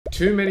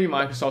Too many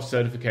Microsoft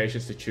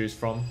certifications to choose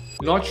from?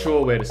 Not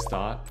sure where to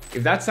start?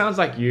 If that sounds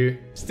like you,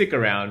 stick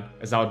around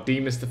as I'll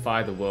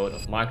demystify the world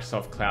of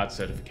Microsoft Cloud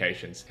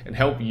certifications and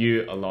help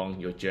you along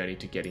your journey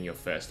to getting your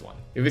first one.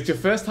 If it's your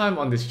first time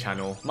on this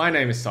channel, my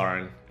name is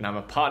Soren and I'm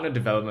a Partner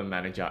Development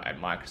Manager at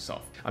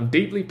Microsoft. I'm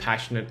deeply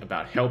passionate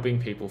about helping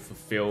people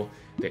fulfill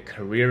their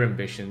career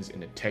ambitions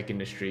in the tech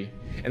industry,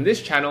 and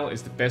this channel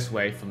is the best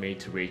way for me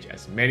to reach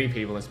as many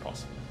people as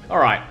possible.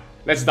 Alright,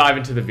 let's dive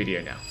into the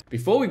video now.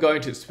 Before we go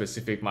into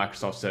specific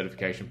Microsoft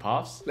certification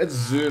paths, let's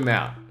zoom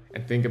out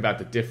and think about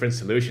the different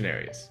solution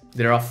areas.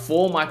 There are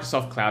 4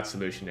 Microsoft Cloud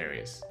solution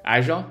areas.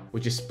 Azure,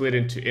 which is split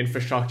into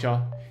infrastructure,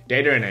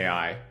 data and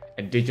AI,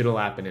 and digital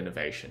app and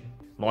innovation.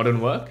 Modern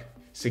work,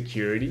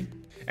 security,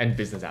 and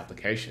business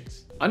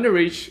applications. Under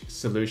each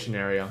solution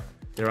area,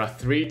 there are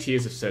 3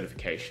 tiers of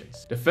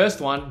certifications. The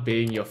first one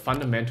being your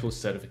fundamental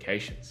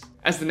certifications.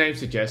 As the name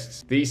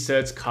suggests, these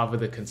certs cover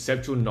the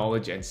conceptual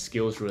knowledge and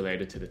skills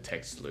related to the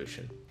tech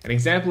solution. An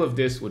example of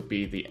this would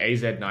be the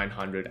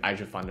AZ900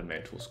 Azure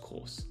Fundamentals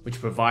course,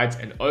 which provides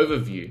an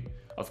overview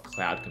of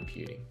cloud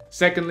computing.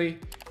 Secondly,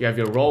 you have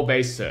your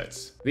role-based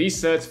certs. These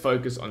certs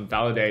focus on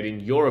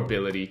validating your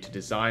ability to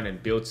design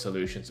and build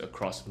solutions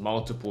across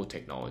multiple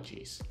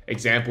technologies.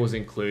 Examples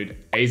include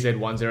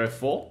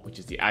AZ104, which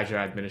is the Azure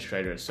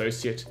Administrator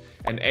Associate,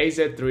 and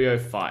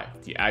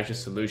AZ305, the Azure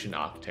Solution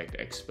Architect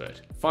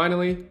Expert.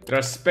 Finally, there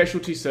are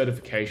specialty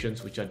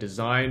certifications which are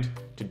designed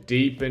to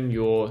deepen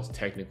your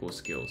technical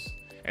skills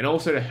and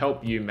also to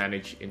help you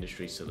manage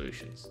industry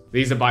solutions.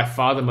 These are by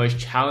far the most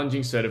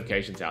challenging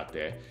certifications out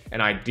there and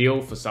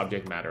ideal for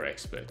subject matter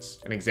experts.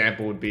 An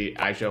example would be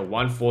Azure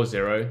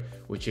 140,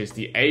 which is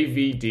the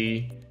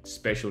AVD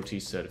specialty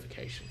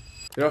certification.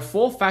 There are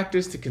 4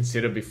 factors to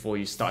consider before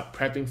you start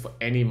prepping for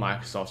any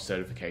Microsoft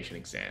certification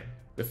exam.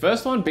 The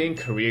first one being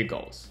career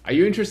goals. Are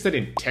you interested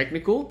in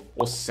technical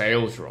or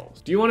sales roles?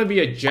 Do you want to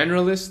be a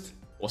generalist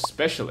or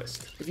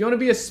specialist? If you want to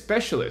be a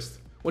specialist,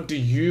 what do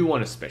you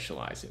want to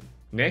specialize in?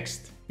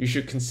 Next, you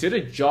should consider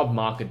job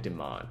market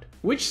demand.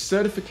 Which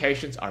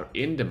certifications are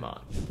in demand?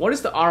 What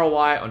is the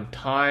ROI on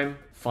time,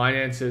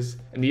 finances,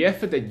 and the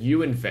effort that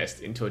you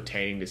invest into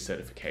attaining this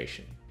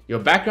certification? Your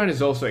background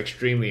is also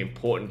extremely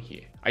important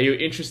here. Are you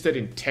interested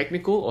in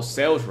technical or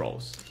sales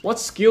roles? What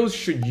skills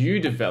should you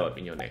develop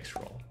in your next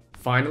role?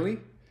 Finally,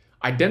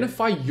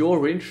 identify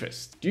your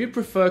interests. Do you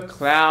prefer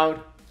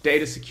cloud,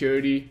 data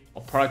security,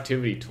 or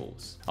productivity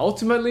tools?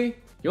 Ultimately,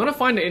 you want to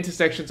find the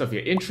intersections of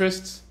your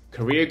interests,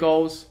 career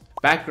goals,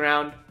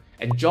 background,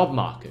 and job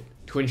market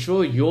to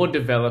ensure you're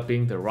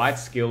developing the right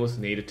skills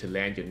needed to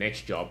land your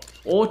next job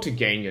or to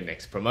gain your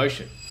next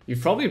promotion.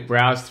 You've probably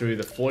browsed through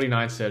the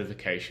 49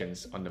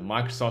 certifications on the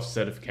Microsoft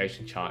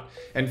certification chart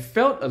and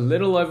felt a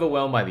little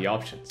overwhelmed by the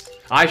options.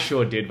 I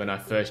sure did when I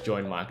first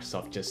joined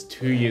Microsoft just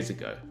 2 years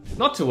ago.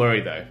 Not to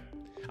worry though.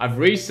 I've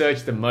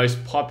researched the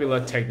most popular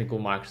technical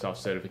Microsoft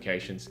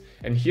certifications,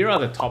 and here are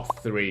the top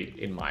 3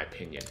 in my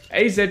opinion.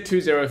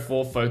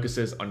 AZ204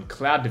 focuses on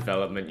cloud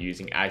development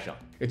using Azure.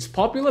 It's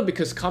popular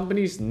because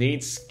companies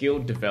need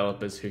skilled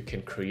developers who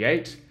can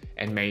create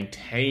and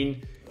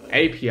maintain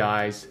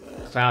APIs,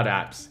 cloud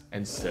apps,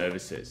 and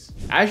services.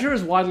 Azure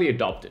is widely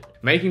adopted,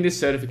 making this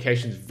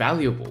certification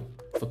valuable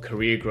for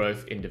career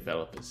growth in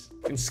developers.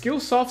 In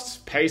Skillsoft's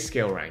pay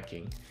scale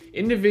ranking,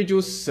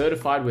 individuals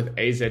certified with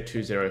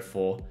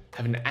AZ204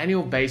 have an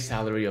annual base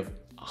salary of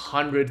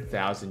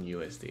 100,000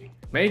 USD,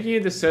 making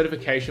it the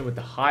certification with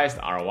the highest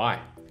ROI.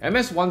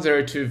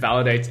 MS102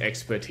 validates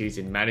expertise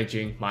in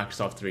managing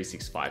Microsoft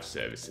 365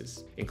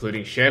 services,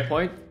 including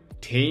SharePoint,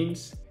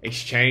 Teams,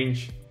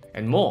 Exchange,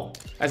 and more.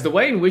 As the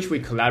way in which we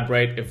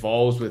collaborate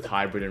evolves with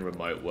hybrid and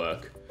remote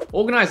work,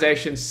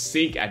 organizations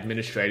seek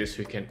administrators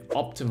who can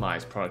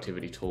optimize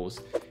productivity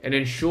tools and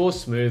ensure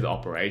smooth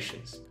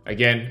operations.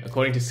 Again,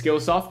 according to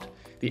Skillsoft,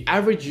 the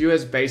average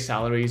US base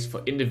salaries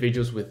for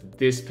individuals with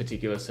this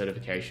particular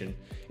certification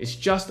is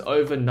just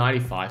over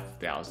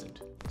 95,000.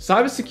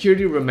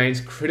 Cybersecurity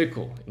remains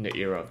critical in the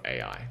era of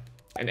AI,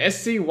 and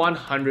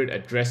SC100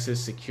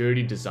 addresses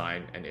security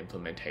design and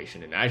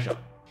implementation in Azure.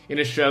 In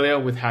Australia,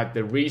 we've had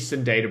the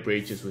recent data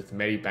breaches with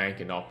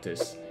Medibank and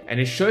Optus, and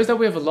it shows that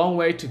we have a long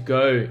way to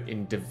go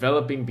in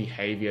developing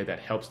behavior that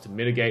helps to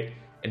mitigate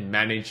and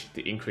manage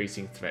the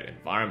increasing threat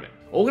environment.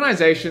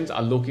 Organizations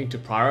are looking to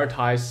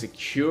prioritize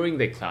securing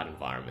their cloud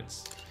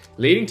environments,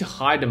 leading to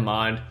high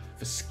demand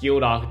for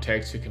skilled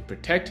architects who can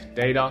protect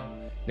data,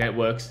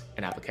 networks,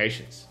 and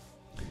applications.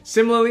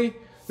 Similarly,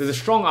 there's a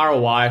strong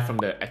ROI from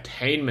the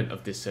attainment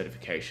of this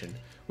certification,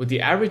 with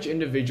the average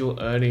individual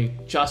earning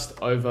just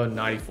over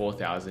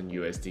 94,000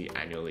 USD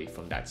annually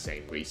from that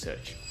same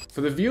research.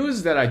 For the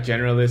viewers that are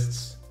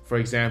generalists, for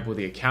example,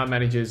 the account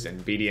managers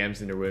and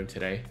BDMs in the room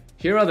today,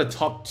 here are the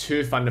top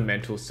 2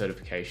 fundamental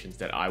certifications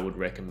that I would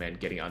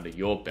recommend getting under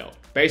your belt,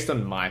 based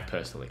on my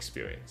personal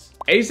experience.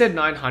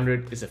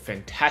 AZ900 is a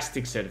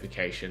fantastic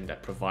certification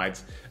that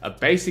provides a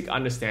basic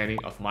understanding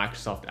of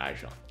Microsoft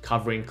Azure,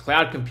 covering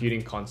cloud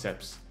computing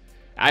concepts,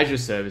 Azure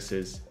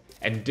services,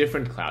 and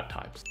different cloud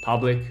types: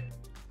 public,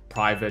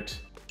 private,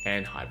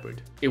 and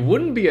hybrid. It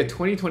wouldn't be a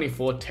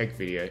 2024 tech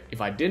video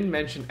if I didn't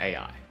mention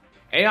AI.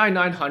 AI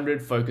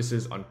 900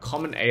 focuses on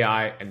common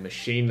AI and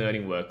machine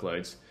learning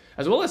workloads,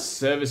 as well as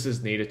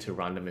services needed to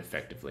run them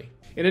effectively.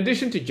 In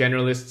addition to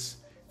generalists,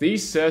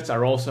 these certs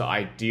are also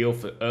ideal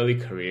for early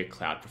career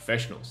cloud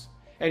professionals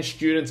and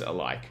students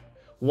alike,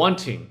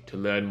 wanting to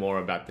learn more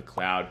about the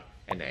cloud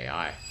and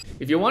AI.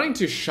 If you're wanting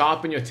to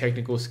sharpen your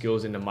technical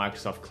skills in the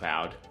Microsoft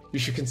Cloud, you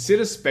should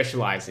consider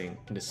specializing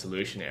in the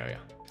solution area.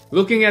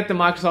 Looking at the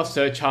Microsoft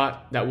search chart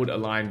that would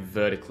align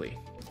vertically.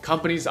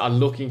 Companies are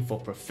looking for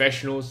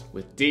professionals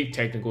with deep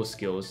technical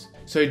skills,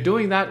 so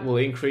doing that will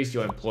increase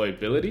your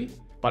employability,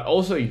 but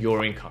also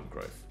your income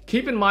growth.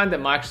 Keep in mind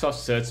that Microsoft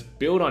certs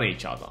build on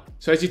each other.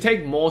 So as you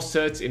take more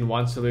certs in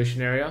one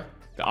solution area,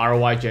 the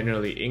ROI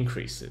generally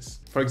increases.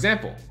 For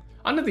example,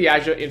 under the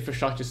Azure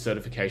Infrastructure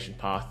Certification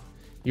path,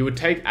 you would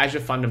take Azure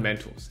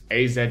Fundamentals,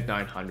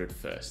 AZ900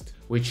 first,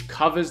 which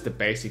covers the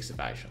basics of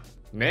Azure.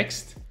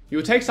 Next, you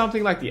will take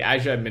something like the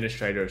Azure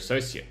Administrator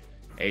Associate,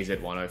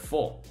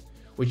 AZ104,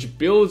 which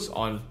builds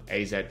on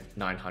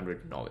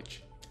AZ900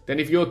 knowledge. Then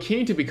if you're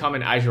keen to become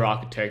an Azure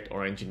architect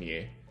or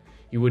engineer,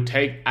 you would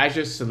take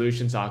Azure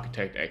Solutions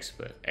Architect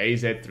Expert,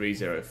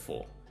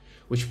 AZ304,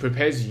 which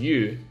prepares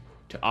you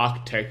to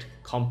architect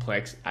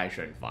complex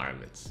Azure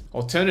environments.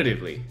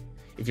 Alternatively,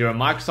 if you're a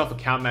Microsoft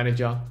account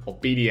manager or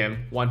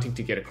BDM wanting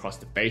to get across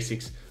the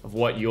basics of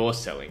what you're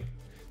selling,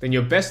 then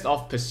you're best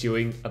off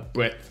pursuing a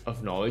breadth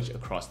of knowledge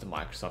across the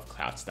Microsoft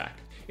Cloud stack.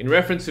 In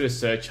reference to the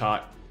search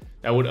chart,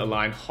 that would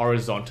align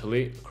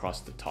horizontally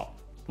across the top.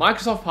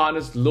 Microsoft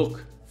partners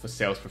look for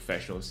sales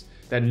professionals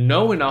that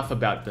know enough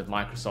about the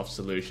Microsoft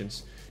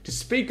solutions to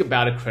speak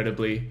about it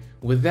credibly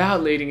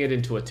without leading it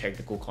into a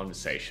technical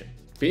conversation.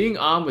 Being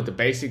armed with the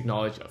basic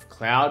knowledge of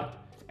cloud,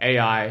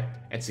 AI,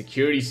 and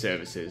security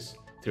services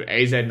through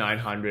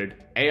AZ900,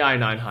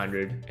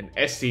 AI900, and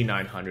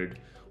SC900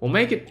 will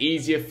make it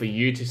easier for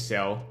you to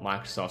sell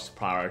Microsoft's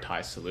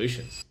prioritized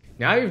solutions.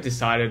 Now you've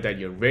decided that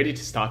you're ready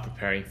to start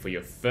preparing for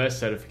your first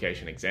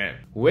certification exam.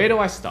 Where do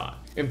I start?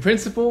 In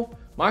principle,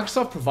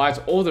 Microsoft provides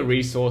all the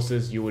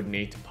resources you would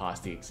need to pass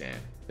the exam.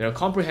 There are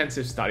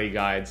comprehensive study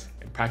guides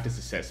and practice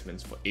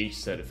assessments for each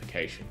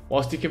certification.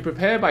 Whilst you can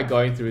prepare by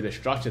going through the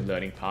structured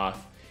learning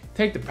path,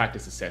 take the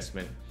practice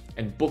assessment,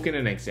 and book in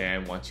an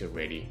exam once you're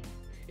ready,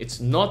 it's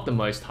not the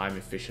most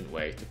time-efficient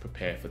way to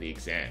prepare for the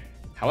exam.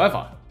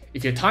 However,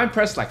 if you're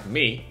time-pressed like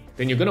me,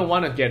 then you're going to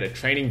want to get a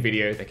training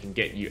video that can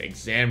get you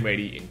exam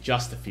ready in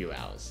just a few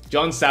hours.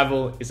 John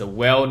Saville is a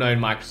well-known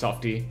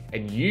Microsoftie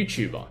and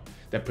YouTuber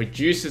that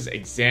produces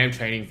exam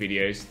training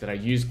videos that are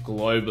used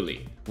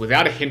globally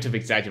without a hint of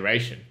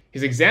exaggeration.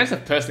 His exams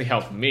have personally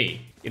helped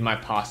me in my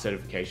past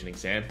certification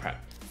exam prep.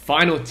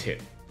 Final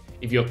tip,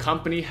 if your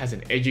company has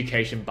an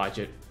education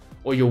budget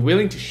or you're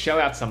willing to shell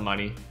out some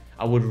money,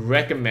 I would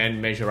recommend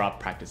Measure Up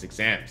practice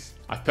exams.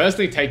 I've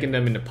personally taken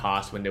them in the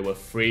past when they were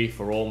free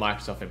for all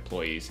Microsoft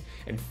employees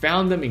and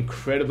found them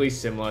incredibly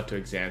similar to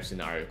exam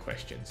scenario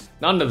questions.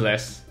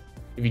 Nonetheless,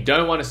 if you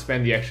don't want to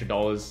spend the extra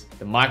dollars,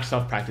 the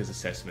Microsoft practice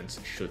assessments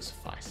should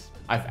suffice.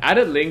 I've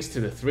added links to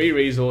the 3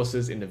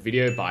 resources in the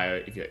video bio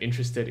if you're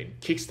interested in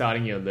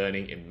kickstarting your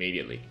learning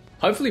immediately.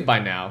 Hopefully by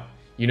now,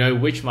 you know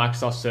which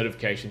Microsoft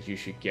certifications you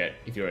should get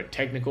if you're a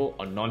technical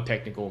or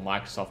non-technical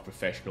Microsoft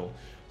professional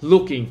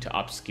looking to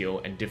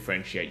upskill and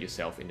differentiate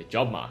yourself in the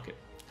job market.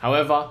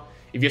 However,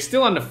 if you're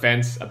still on the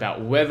fence about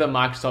whether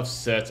Microsoft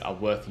certs are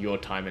worth your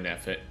time and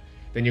effort,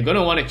 then you're going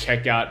to want to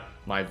check out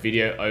my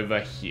video over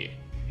here.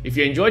 If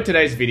you enjoyed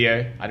today's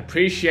video, I'd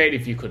appreciate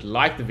if you could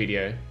like the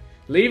video,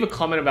 leave a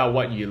comment about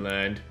what you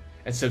learned,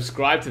 and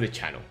subscribe to the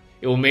channel.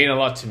 It will mean a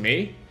lot to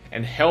me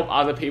and help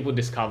other people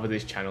discover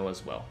this channel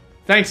as well.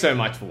 Thanks so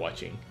much for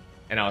watching,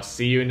 and I'll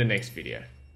see you in the next video.